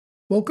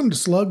Welcome to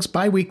Slug's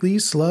bi-weekly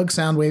Slug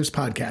Soundwaves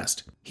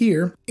podcast.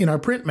 Here, in our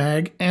print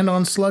mag and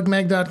on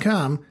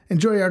slugmag.com,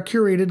 enjoy our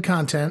curated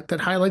content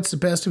that highlights the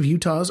best of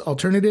Utah's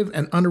alternative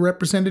and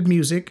underrepresented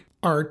music,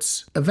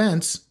 arts,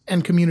 events,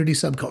 and community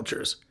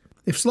subcultures.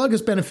 If Slug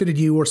has benefited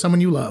you or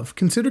someone you love,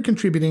 consider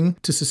contributing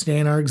to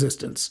sustain our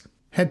existence.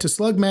 Head to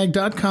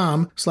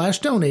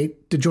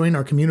slugmag.com/donate to join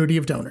our community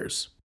of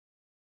donors.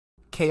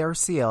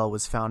 KRCL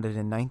was founded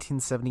in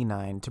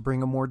 1979 to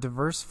bring a more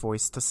diverse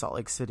voice to Salt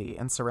Lake City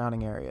and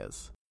surrounding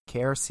areas.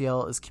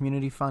 KRCL is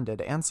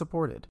community-funded and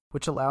supported,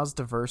 which allows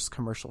diverse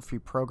commercial-free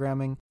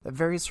programming that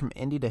varies from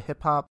indie to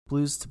hip-hop,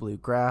 blues to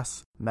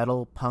bluegrass,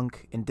 metal,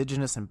 punk,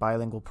 indigenous, and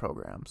bilingual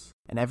programs.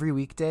 And every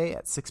weekday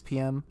at 6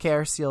 p.m.,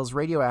 KRCL's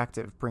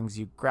Radioactive brings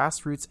you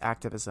grassroots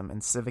activism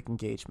and civic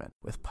engagement,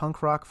 with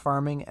punk rock,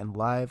 farming, and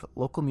live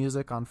local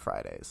music on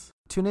Fridays.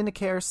 Tune in to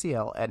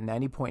KRCL at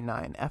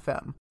 90.9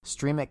 FM,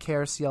 stream at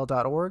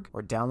krcl.org,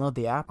 or download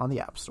the app on the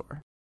App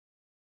Store.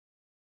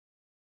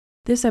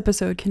 This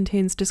episode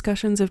contains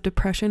discussions of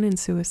depression and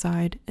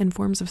suicide and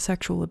forms of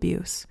sexual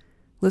abuse.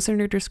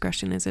 Listener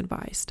discretion is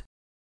advised.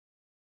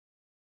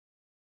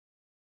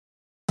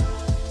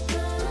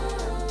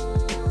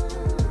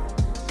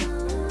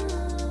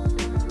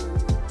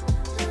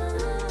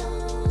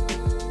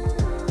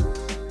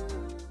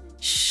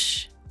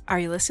 Shh! Are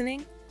you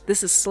listening?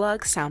 This is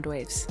Slug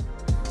Soundwaves.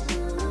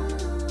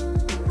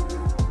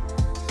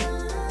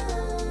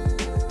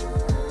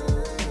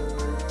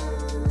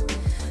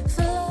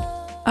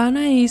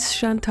 Anaïs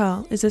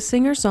Chantal is a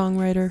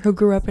singer-songwriter who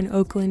grew up in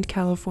Oakland,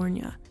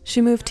 California.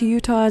 She moved to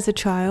Utah as a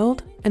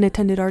child and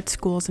attended art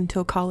schools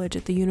until college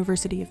at the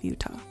University of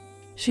Utah.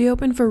 She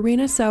opened for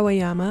Rina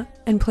Sawayama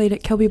and played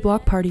at Kelby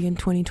Block Party in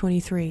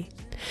 2023.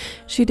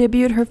 She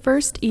debuted her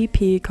first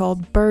EP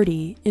called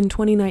Birdie in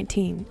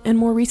 2019 and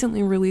more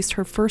recently released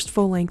her first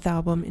full-length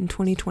album in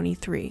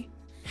 2023.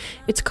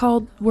 It's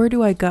called Where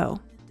Do I Go?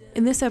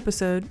 In this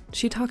episode,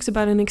 she talks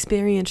about an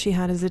experience she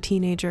had as a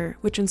teenager,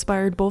 which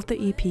inspired both the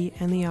EP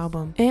and the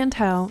album, and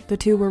how the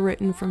two were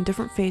written from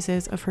different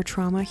phases of her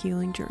trauma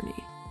healing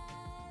journey.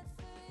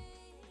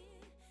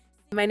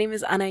 My name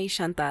is Anaïs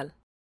Chantal.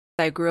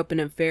 I grew up in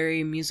a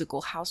very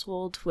musical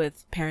household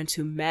with parents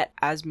who met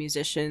as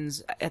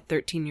musicians at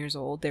 13 years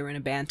old. They were in a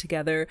band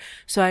together.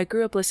 So I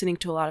grew up listening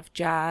to a lot of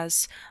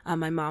jazz.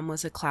 My mom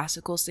was a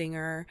classical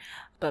singer,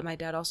 but my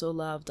dad also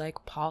loved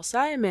like Paul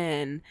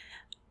Simon,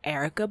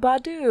 Erykah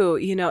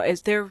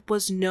Badu. There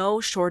was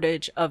no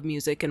shortage of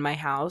music in my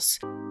house.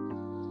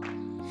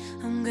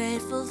 I'm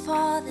grateful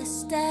for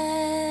this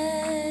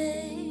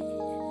day,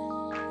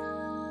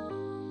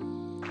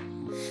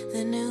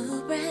 the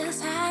new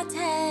breaths I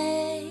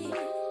take,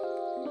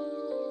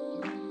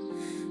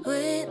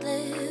 with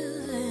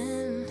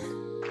living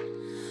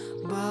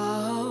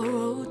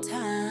borrowed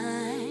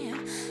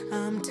time.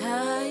 I'm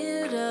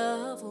tired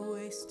of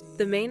wasting.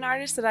 The main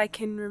artist that I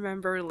can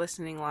remember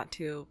listening a lot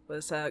to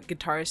was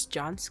guitarist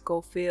John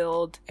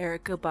Scofield,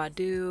 Erykah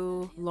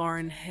Badu,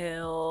 Lauryn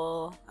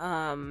Hill,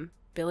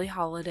 Billie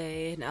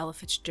Holiday, and Ella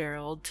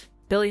Fitzgerald.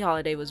 Billie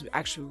Holiday was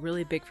actually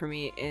really big for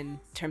me in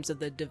terms of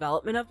the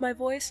development of my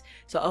voice.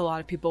 So a lot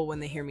of people, when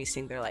they hear me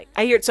sing, they're like,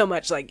 I hear it so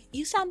much, like,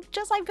 you sound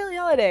just like Billie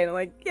Holiday. And I'm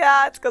like,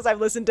 yeah, it's because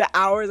I've listened to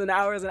hours and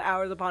hours and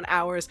hours upon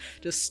hours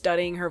just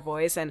studying her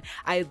voice. And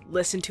I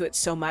listened to it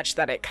so much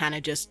that it kind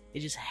of just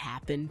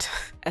happened.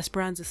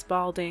 Esperanza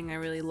Spalding, I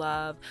really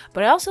love.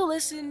 But I also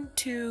listen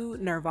to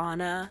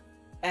Nirvana.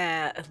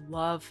 And I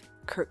love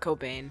Kurt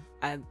Cobain.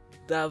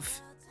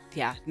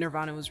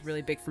 Nirvana was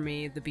really big for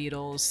me, the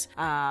Beatles,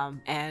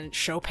 and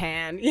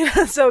Chopin,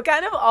 so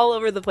kind of all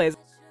over the place.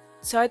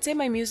 So I'd say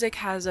my music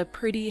has a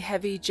pretty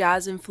heavy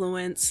jazz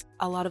influence.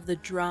 A lot of the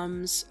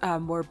drums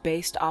were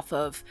based off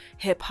of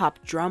hip-hop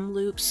drum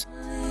loops.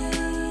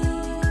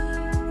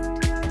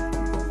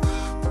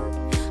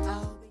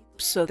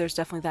 So there's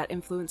definitely that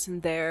influence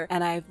in there.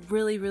 And I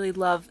really, really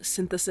love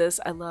synthesis.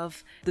 I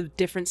love the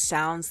different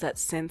sounds that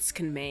synths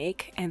can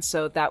make. And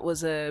so that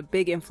was a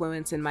big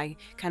influence in my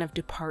kind of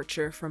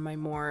departure from my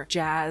more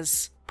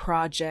jazz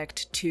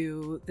project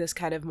to this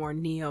kind of more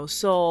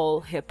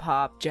neo-soul,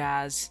 hip-hop,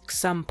 jazz,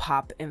 some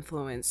pop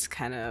influence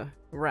kind of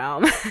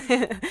realm.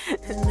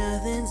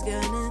 Nothing's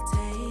gonna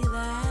take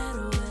that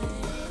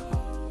away.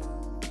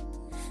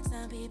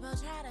 Some people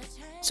try to change.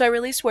 So I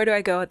released Where Do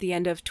I Go at the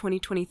end of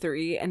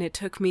 2023, and it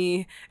took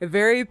me a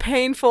very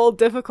painful,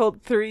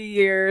 difficult 3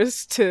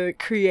 years to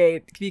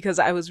create because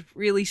I was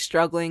really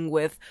struggling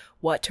with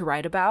what to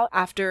write about.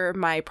 After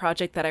my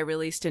project that I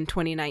released in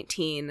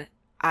 2019,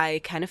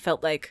 I kind of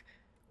felt like,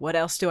 what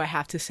else do I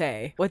have to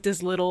say? What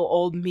does little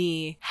old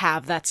me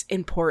have that's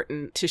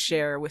important to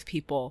share with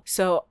people?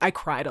 So I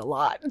cried a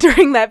lot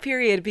during that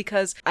period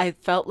because I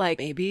felt like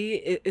maybe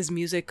is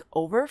music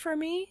over for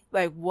me?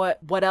 Like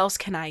what else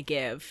can I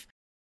give?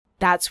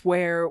 That's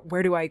where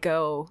Do I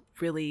Go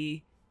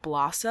really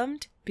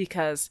blossomed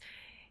because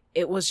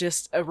it was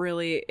just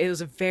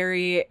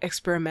very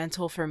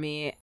experimental for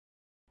me.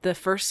 The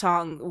first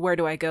song, Where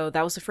Do I Go,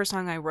 that was the first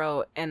song I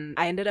wrote, and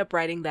I ended up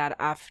writing that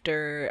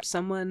after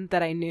someone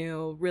that I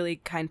knew, really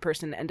kind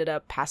person, ended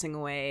up passing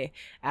away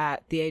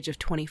at the age of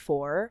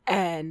 24,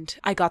 and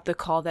I got the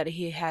call that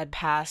he had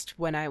passed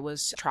when I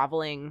was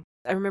traveling.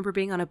 I remember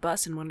being on a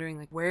bus and wondering,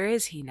 like, where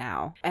is he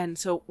now? And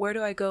so Where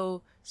Do I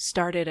Go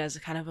started as a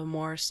kind of a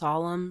more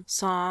solemn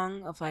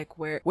song of like,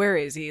 where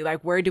is he?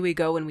 Like, where do we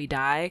go when we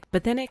die?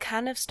 But then it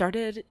kind of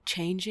started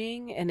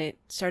changing, and it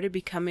started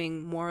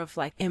becoming more of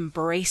like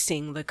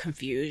embracing the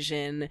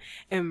confusion,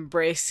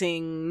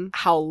 embracing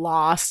how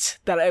lost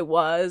that I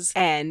was,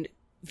 and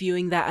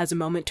viewing that as a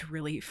moment to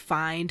really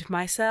find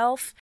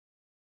myself.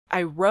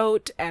 I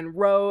wrote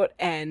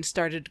and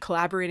started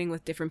collaborating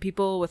with different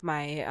people, with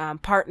my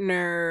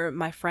partner,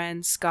 my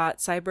friends Scott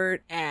Seibert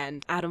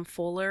and Adam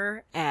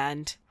Fuller,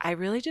 and I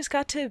really just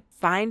got to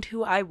find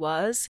who I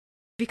was.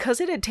 Because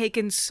it had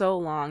taken so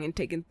long and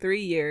taken 3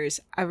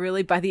 years, I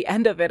really, by the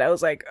end of it, I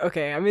was like,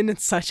 okay, I'm in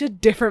such a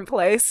different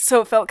place.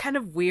 So it felt kind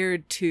of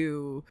weird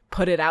to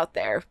put it out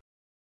there.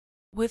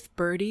 With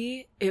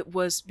Birdie, it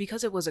was,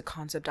 because it was a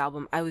concept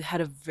album, I had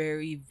a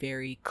very,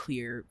 very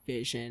clear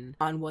vision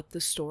on what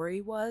the story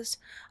was,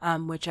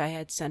 which I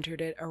had centered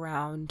it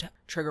around,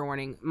 trigger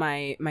warning,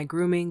 my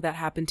grooming that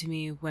happened to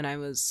me when I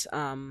was,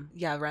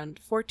 around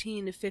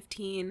 14 to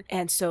 15.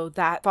 And so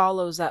that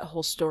follows that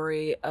whole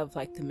story of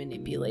like the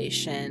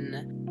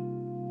manipulation.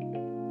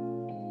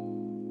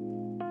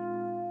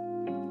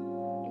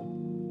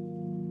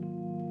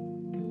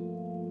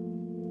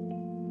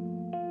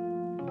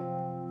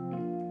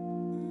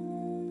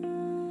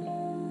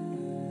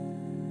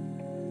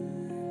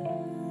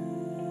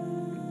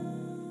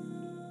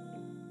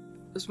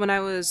 Was when I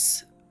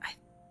was,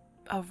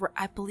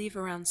 I believe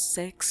around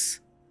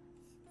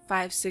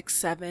 5, 6,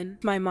 7.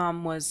 My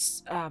mom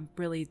was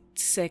really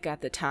sick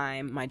at the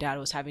time. My dad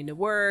was having to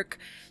work.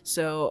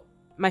 So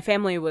my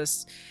family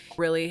was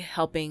really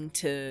helping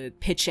to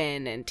pitch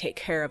in and take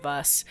care of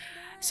us.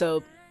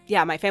 So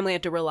yeah, my family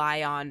had to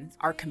rely on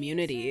our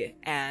community.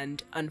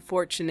 And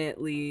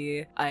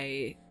unfortunately,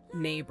 a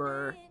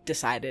neighbor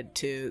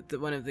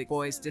one of the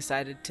boys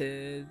decided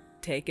to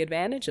take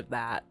advantage of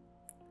that.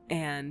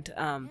 And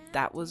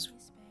that was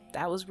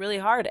really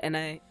hard.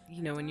 And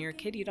when you're a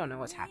kid, you don't know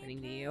what's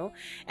happening to you.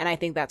 And I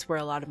think that's where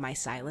a lot of my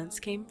silence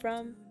came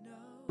from.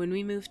 When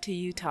we moved to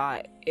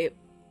Utah, it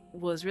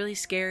was really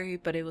scary,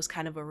 but it was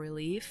kind of a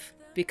relief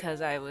because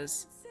I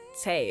was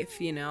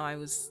safe, I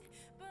was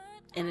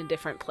in a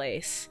different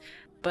place.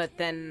 But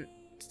then,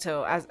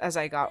 so as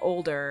I got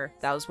older,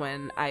 that was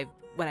when I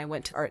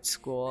went to art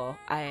school.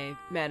 I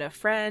met a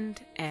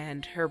friend,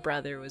 and her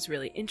brother was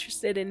really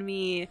interested in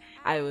me.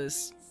 I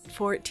was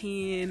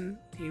 14,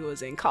 he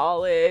was in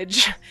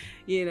college,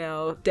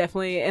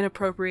 definitely an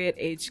appropriate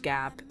age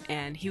gap,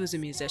 and he was a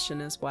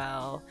musician as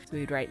well, so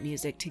we'd write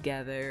music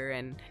together,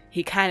 and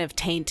he kind of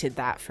tainted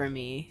that for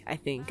me. I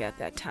think at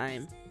that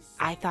time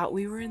I thought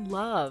we were in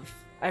love.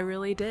 I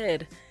really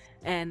did.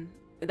 And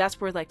that's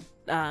where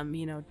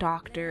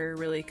Doctor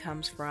really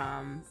comes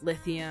from,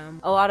 Lithium,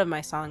 a lot of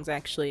my songs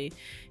actually,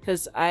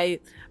 because I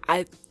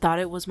thought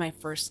it was my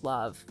first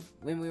love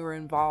when we were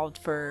involved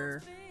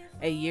for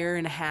a year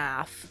and a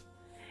half,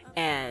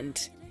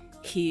 and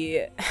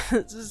this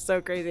is so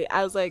crazy.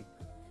 I was like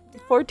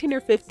 14 or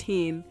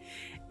 15,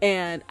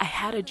 and I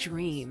had a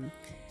dream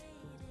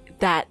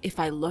that if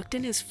I looked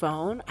in his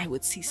phone, I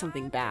would see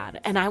something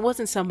bad. And I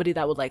wasn't somebody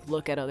that would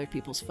look at other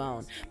people's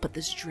phone, but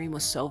this dream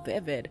was so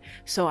vivid,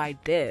 so I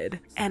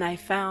did. And I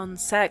found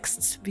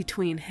sexts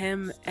between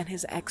him and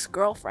his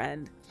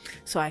ex-girlfriend.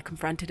 So I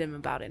confronted him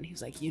about it, and he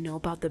was like, you know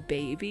about the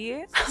baby?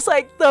 I was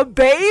like, the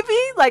baby?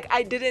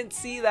 I didn't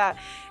see that.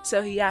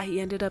 So yeah,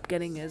 he ended up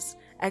getting his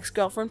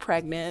ex-girlfriend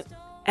pregnant,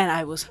 and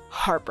I was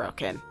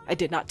heartbroken. I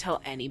did not tell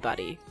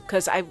anybody,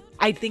 because I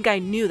think I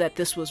knew that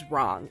this was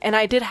wrong. And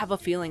I did have a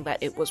feeling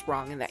that it was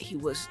wrong and that he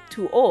was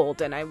too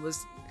old, and I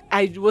was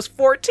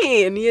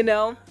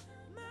 14,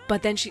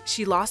 But then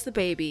she lost the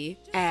baby,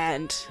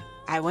 and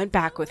I went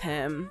back with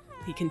him.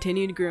 He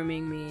continued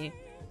grooming me,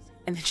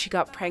 and then she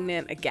got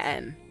pregnant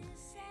again.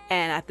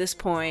 And at this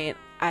point,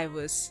 I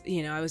was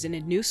in a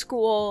new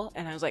school,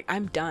 and I was like,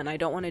 I'm done. I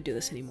don't want to do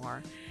this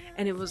anymore.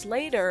 And it was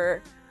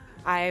later,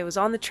 I was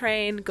on the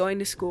train going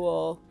to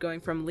school, going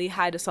from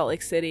Lehigh to Salt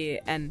Lake City,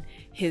 and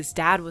his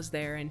dad was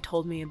there and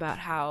told me about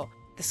how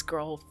this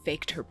girl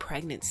faked her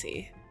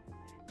pregnancy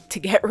to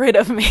get rid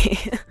of me.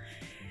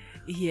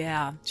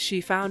 Yeah,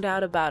 she found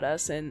out about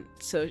us, and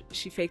so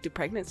she faked a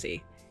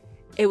pregnancy.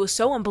 It was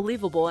so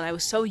unbelievable, and I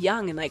was so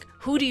young, and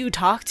who do you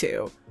talk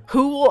to?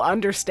 Who will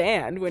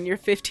understand when you're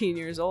 15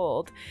 years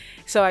old?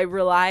 So I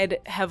relied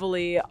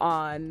heavily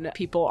on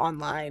people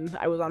online.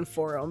 I was on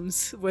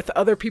forums with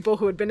other people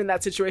who had been in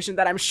that situation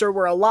that I'm sure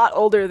were a lot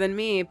older than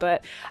me,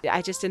 but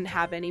I just didn't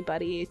have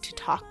anybody to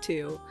talk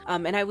to.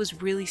 And I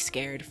was really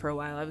scared for a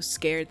while. I was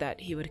scared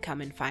that he would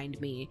come and find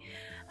me.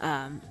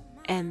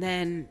 And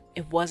then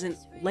it wasn't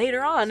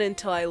later on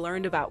until I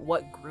learned about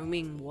what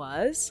grooming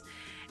was.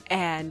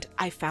 And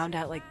I found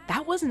out, like,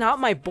 that was not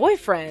my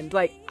boyfriend.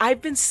 Like,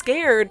 I've been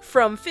scared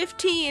from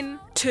 15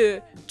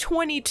 to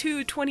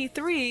 22,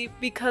 23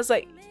 because,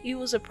 like, he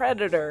was a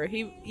predator.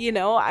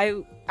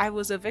 I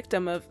was a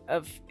victim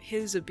of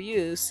his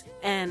abuse.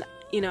 And,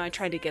 I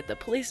tried to get the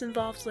police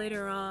involved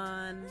later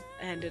on.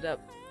 I ended up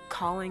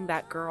calling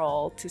that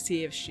girl to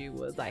see if she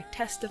would, like,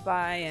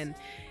 testify. And,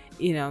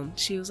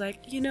 she was like,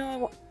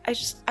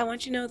 I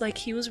want you to know, like,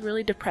 he was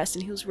really depressed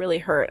and he was really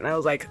hurt. And I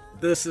was like,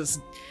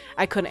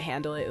 I couldn't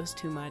handle it. It was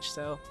too much.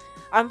 So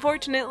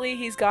unfortunately,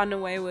 he's gotten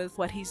away with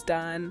what he's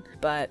done.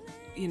 But,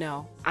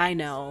 I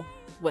know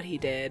what he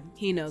did.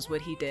 He knows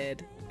what he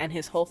did. And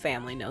his whole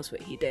family knows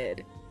what he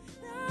did.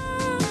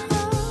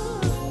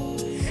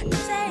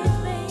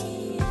 Save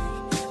me,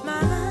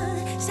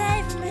 mama,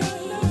 save me,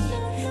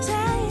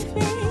 save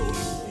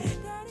me.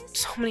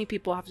 So many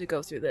people have to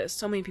go through this.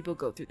 So many people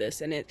go through this,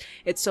 and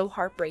it's so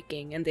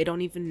heartbreaking, and they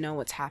don't even know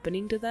what's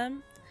happening to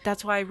them.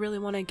 That's why I really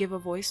want to give a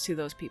voice to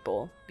those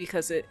people,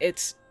 because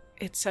it's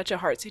such a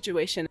hard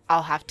situation.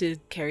 I'll have to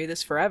carry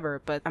this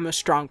forever, but I'm a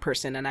strong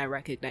person, and I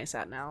recognize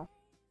that now.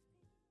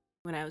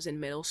 When I was in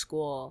middle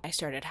school, I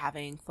started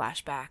having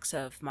flashbacks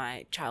of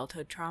my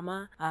childhood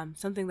trauma,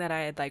 something that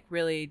I had, like,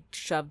 really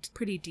shoved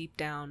pretty deep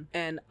down,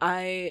 and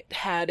I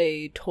had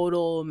a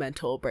total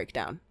mental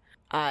breakdown.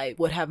 I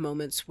would have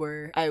moments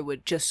where I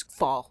would just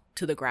fall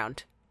to the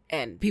ground,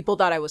 and people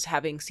thought I was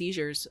having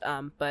seizures,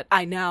 but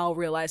I now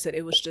realize that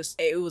it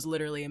was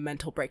literally a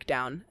mental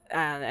breakdown,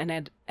 and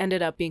I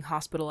ended up being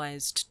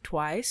hospitalized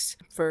twice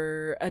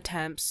for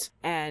attempts,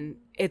 and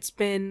it's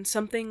been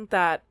something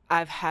that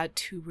I've had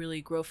to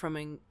really grow from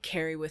and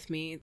carry with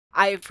me.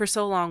 I, for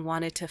so long,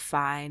 wanted to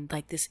find,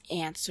 like, this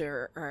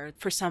answer, or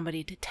for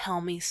somebody to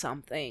tell me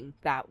something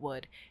that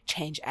would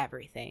change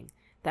everything,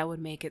 that would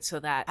make it so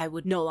that I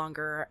would no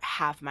longer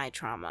have my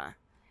trauma.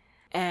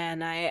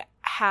 And I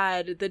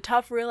had the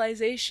tough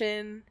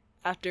realization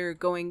after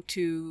going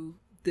to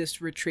this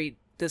retreat,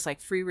 this,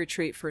 like, free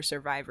retreat for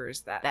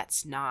survivors, that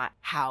that's not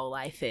how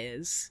life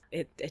is.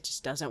 It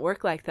just doesn't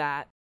work like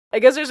that. I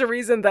guess there's a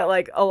reason that,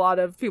 like, a lot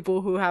of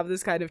people who have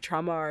this kind of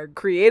trauma are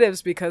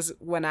creatives, because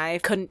when I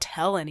couldn't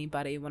tell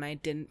anybody, when I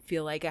didn't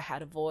feel like I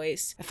had a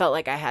voice, I felt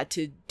like I had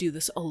to do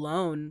this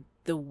alone.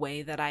 The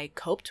way that I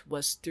coped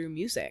was through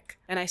music.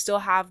 And I still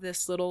have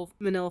this little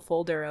manila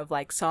folder of,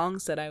 like,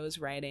 songs that I was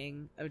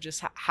writing, of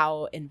just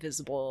how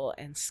invisible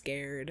and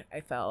scared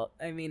I felt.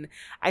 I mean,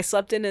 I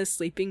slept in a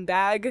sleeping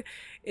bag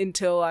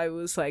until I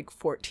was, like,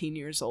 14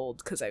 years old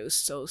because I was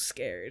so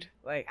scared.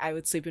 Like, I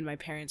would sleep in my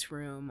parents'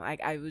 room.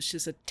 I was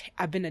just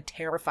I've been a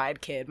terrified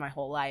kid my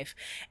whole life.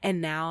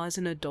 And now as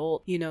an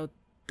adult,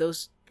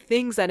 those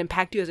things that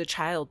impact you as a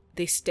child,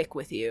 they stick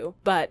with you.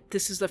 But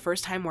this is the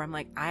first time where I'm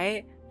like,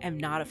 I am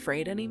not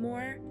afraid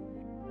anymore.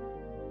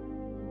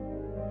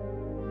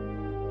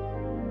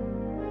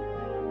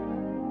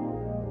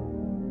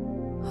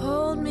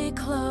 Hold me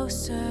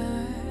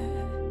closer,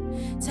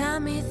 tell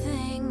me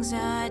things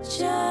are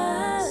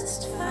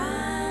just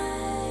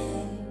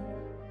fine.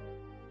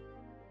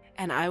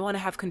 And I want to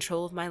have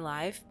control of my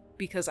life,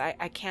 because I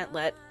can't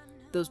let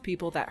those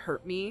people that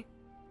hurt me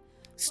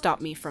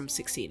stop me from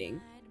succeeding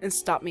and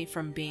stop me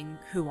from being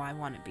who I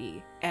want to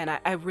be. And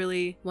I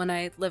really, when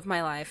I live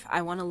my life,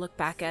 I want to look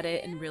back at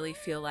it and really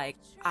feel like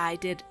I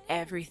did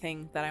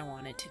everything that I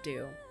wanted to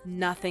do.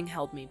 Nothing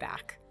held me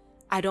back.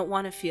 I don't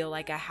want to feel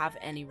like I have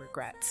any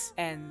regrets.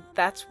 And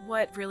that's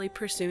what really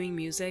pursuing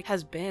music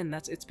has been.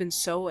 It's been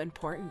so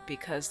important,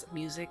 because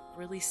music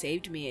really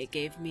saved me. It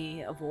gave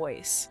me a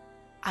voice.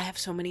 I have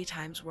so many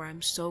times where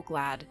I'm so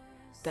glad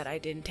that I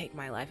didn't take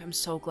my life. I'm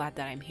so glad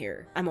that I'm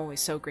here. I'm always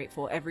so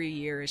grateful. Every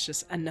year is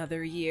just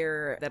another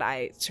year that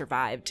I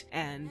survived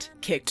and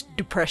kicked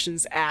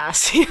depression's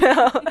ass,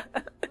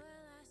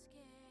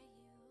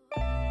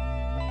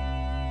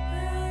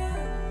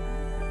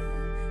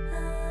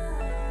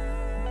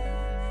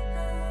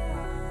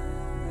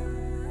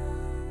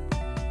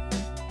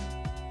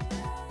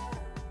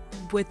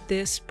 With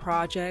this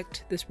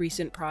project, this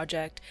recent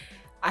project,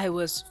 I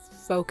was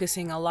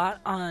focusing a lot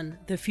on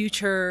the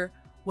future,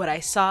 what I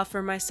saw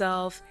for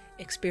myself,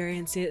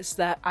 experiences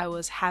that I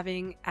was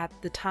having at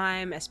the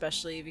time,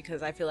 especially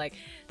because I feel like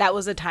that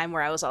was a time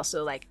where I was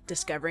also, like,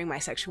 discovering my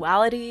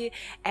sexuality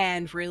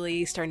and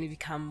really starting to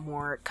become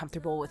more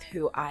comfortable with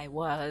who I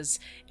was,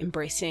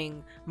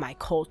 embracing my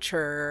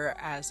culture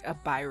as a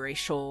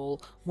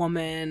biracial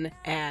woman,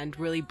 and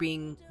really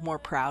being more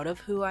proud of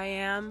who I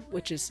am,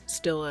 which is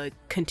still a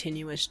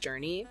continuous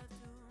journey.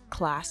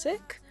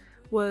 Classic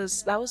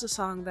was a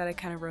song that I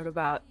kind of wrote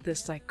about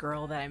this, like,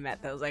 girl that I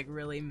met that was, like,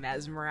 really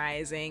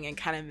mesmerizing and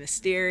kind of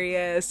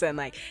mysterious, and,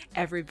 like,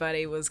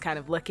 everybody was kind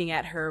of looking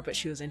at her, but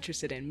she was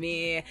interested in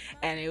me.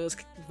 And it was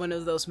one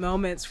of those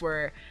moments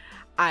where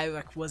I,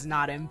 like, was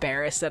not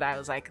embarrassed that I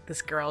was, like,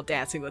 this girl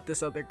dancing with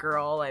this other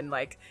girl, and,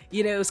 like,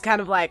 it was kind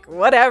of like,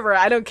 whatever,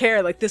 I don't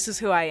care, like, this is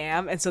who I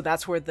am. And so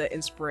that's where the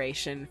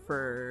inspiration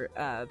for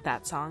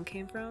that song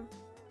came from.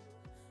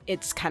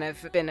 it's kind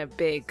of been a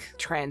big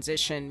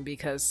transition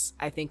because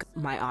I think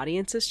my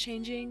audience is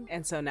changing.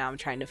 And so now I'm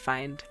trying to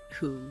find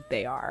who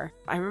they are.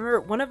 I remember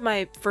one of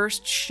my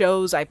first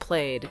shows I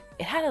played,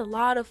 it had a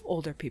lot of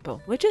older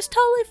people, which is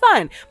totally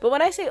fine. But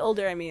when I say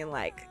older, I mean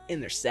like in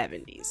their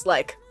 70s,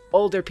 like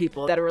older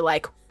people that were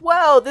like,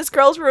 whoa, this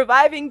girl's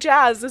reviving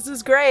jazz. This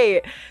is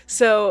great.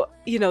 So,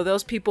 you know,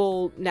 those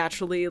people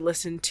naturally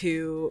listen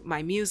to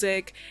my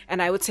music.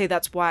 And I would say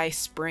that's why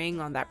Spring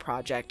on that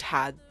project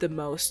had the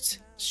most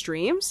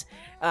streams,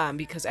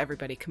 because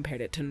everybody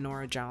compared it to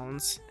Norah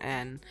Jones,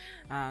 and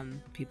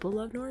people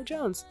love Norah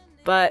Jones.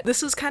 But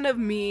this is kind of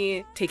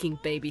me taking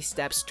baby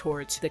steps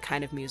towards the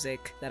kind of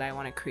music that I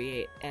want to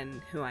create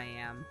and who I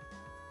am.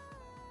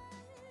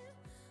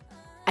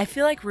 I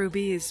feel like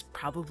Ruby is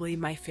probably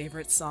my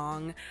favorite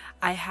song.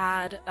 I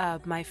had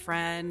my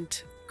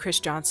friend Chris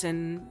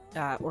Johnson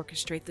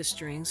orchestrate the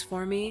strings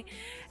for me,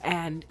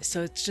 and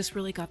so it's just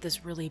really got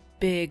this really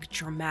big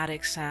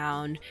dramatic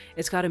sound.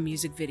 It's got a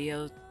music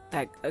video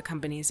that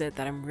accompanies it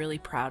that I'm really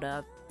proud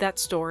of. That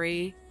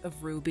story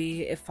of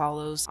Ruby, it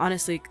follows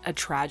honestly a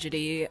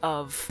tragedy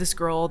of this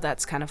girl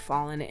that's kind of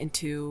fallen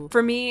into,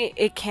 for me,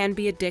 it can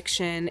be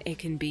addiction, it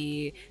can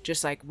be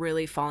just like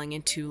really falling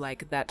into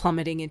like that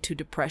plummeting into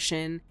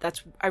depression.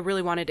 I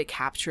really wanted to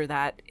capture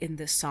that in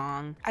this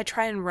song. I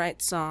try and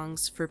write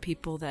songs for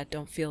people that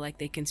don't feel like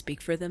they can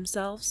speak for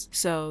themselves,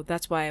 so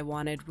that's why I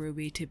wanted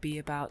Ruby to be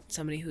about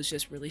somebody who's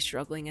just really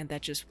struggling and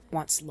that just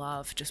wants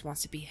love, just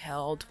wants to be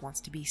held, wants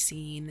to be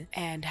seen,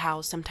 and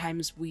how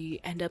sometimes we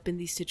end up in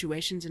these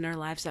situations in our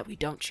lives that we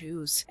don't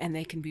choose, and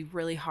they can be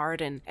really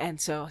hard,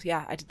 and so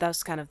yeah,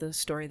 that's kind of the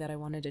story that I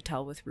wanted to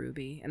tell with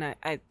Ruby, and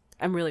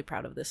I'm really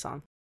proud of this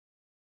song.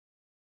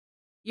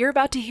 You're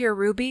about to hear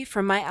Ruby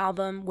from my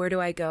album Where Do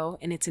I Go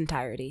in its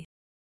entirety.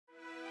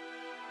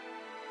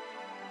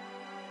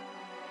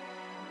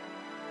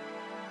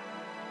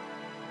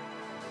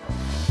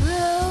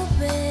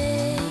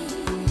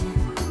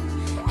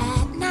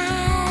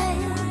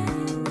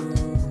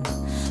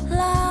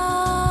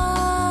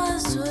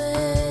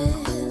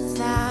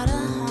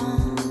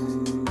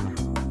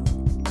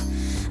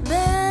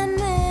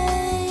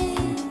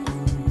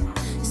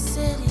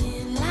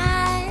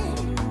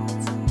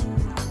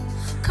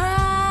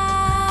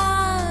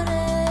 Crowded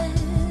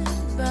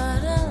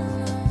but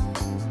alone.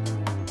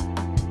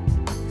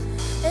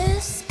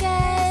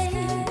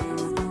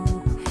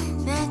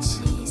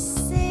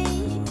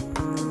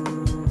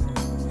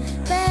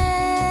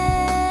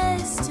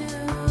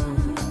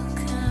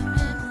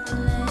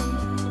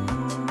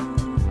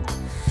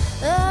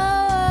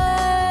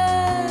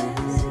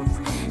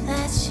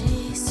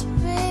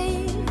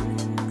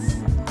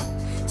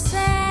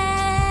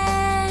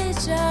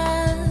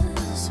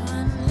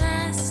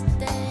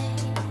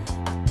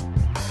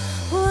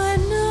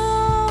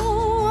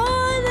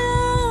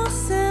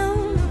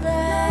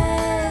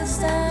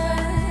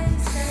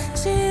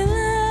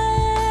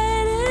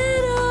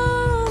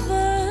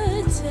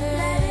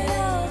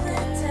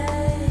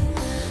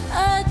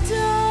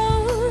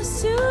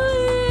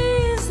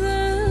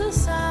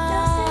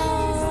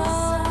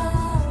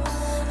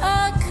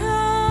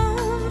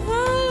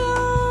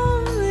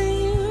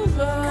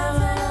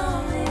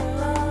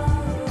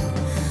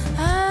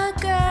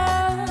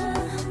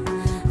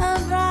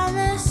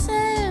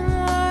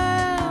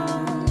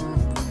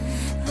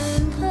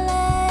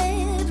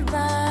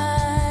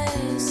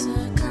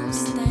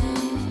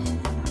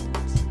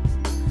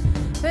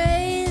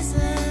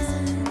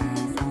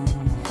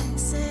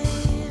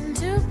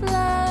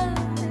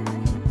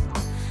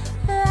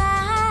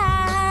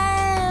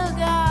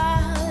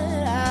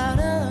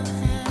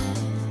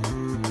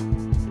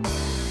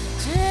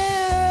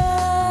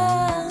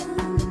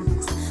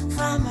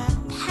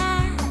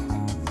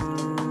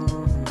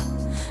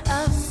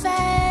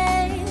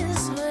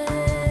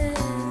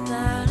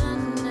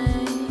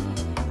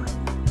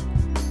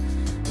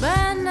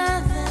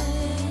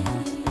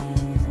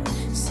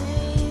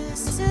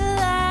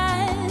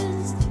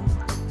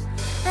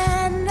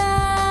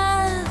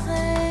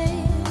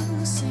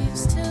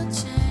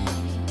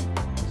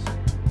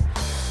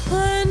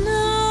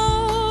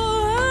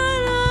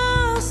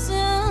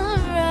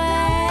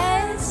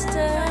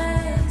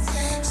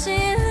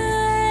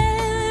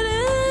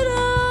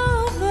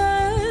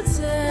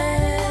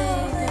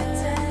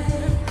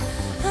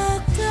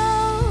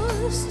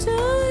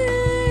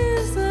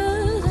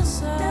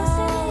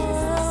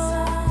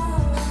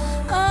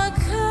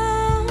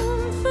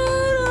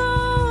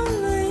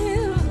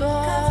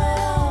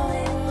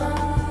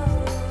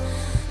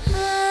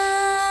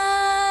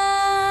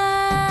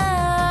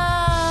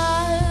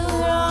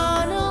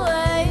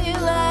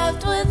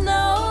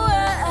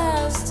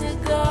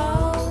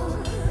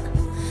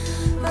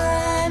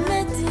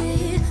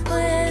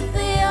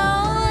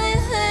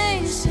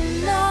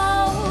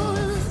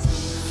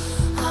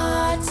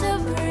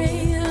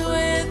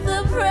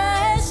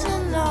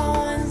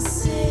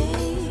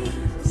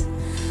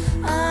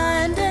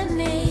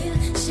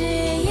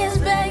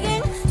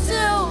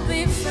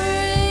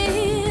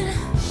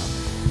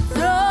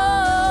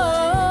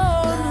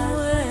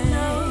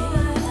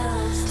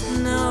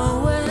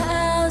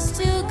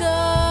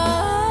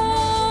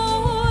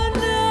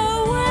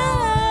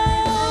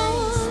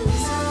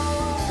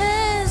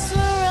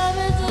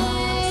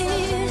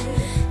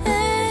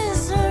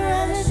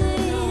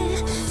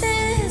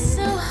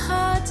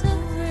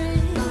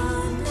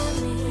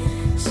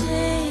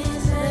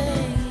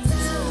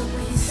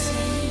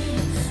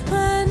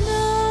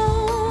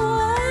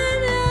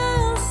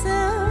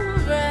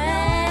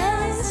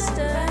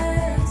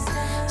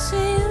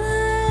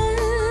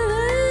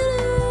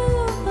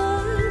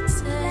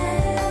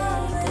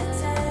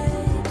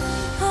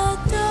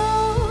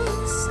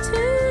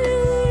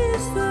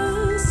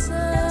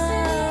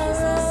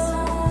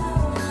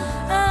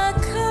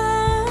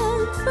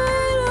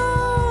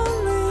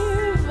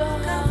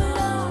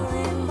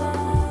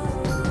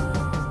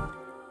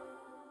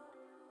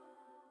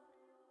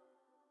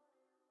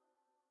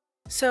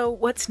 So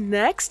what's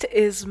next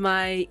is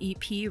my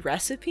EP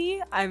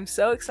recipe. I'm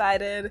so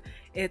excited.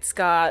 It's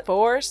got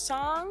 4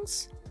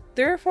 songs.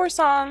 3 or 4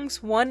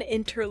 songs, 1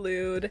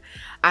 interlude.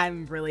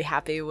 I'm really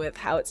happy with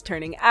how it's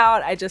turning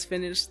out. I just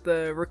finished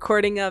the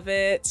recording of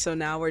it, so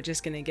now we're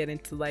just gonna get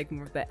into like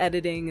more of the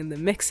editing and the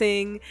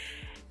mixing.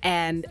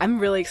 And I'm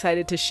really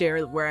excited to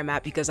share where I'm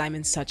at because I'm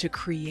in such a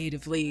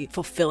creatively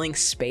fulfilling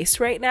space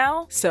right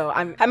now. So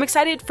I'm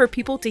excited for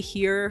people to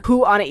hear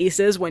who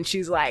Anaïs is when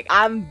she's like,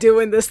 I'm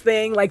doing this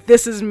thing, like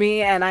this is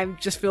me, and I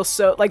just feel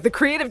so like the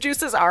creative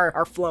juices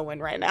are flowing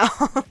right now.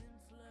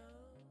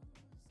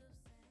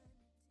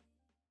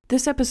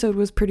 This episode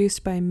was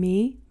produced by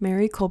me,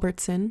 Mary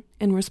Culbertson,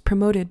 and was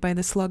promoted by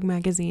the Slug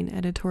Magazine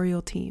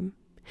editorial team.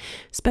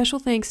 Special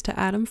thanks to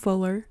Adam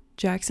Fuller,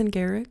 Jackson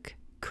Garrick,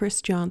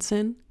 Chris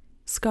Johnson,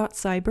 Scott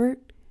Seibert,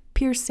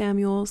 Pierce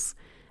Samuels,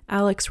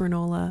 Alex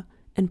Renola,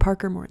 and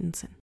Parker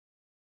Mortensen.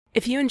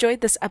 If you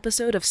enjoyed this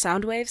episode of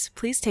Soundwaves,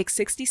 please take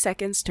 60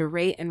 seconds to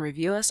rate and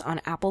review us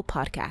on Apple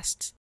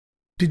Podcasts.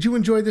 Did you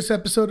enjoy this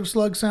episode of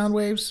Slug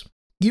Soundwaves?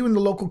 You and the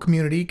local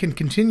community can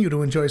continue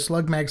to enjoy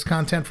Slug Mag's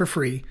content for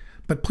free,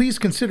 but please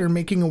consider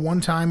making a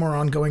one-time or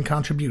ongoing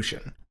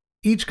contribution.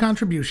 Each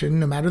contribution,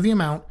 no matter the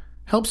amount,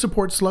 helps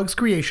support Slug's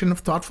creation of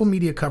thoughtful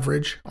media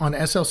coverage on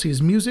SLC's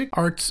music,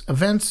 arts,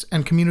 events,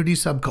 and community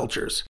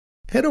subcultures.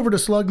 Head over to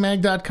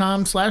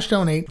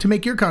slugmag.com/donate to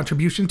make your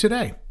contribution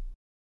today.